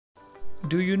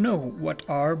Do you know what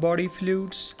are body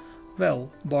fluids?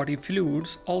 Well, body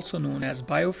fluids, also known as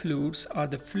biofluids, are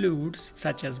the fluids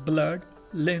such as blood,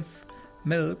 lymph,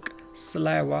 milk,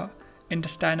 saliva,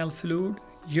 intestinal fluid,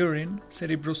 urine,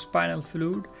 cerebrospinal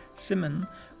fluid, semen,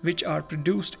 which are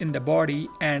produced in the body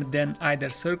and then either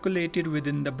circulated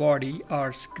within the body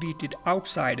or secreted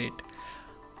outside it.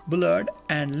 Blood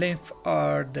and lymph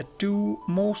are the two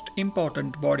most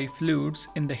important body fluids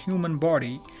in the human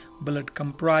body. Blood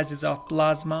comprises of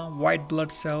plasma, white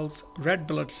blood cells, red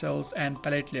blood cells, and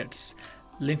platelets.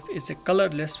 Lymph is a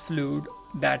colorless fluid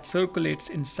that circulates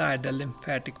inside the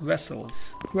lymphatic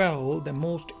vessels. Well, the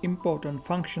most important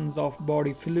functions of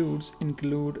body fluids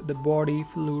include the body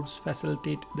fluids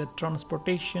facilitate the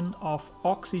transportation of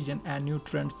oxygen and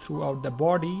nutrients throughout the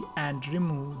body and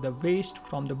remove the waste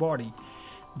from the body.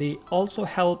 They also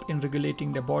help in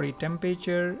regulating the body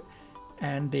temperature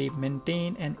and they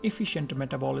maintain an efficient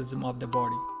metabolism of the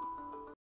body.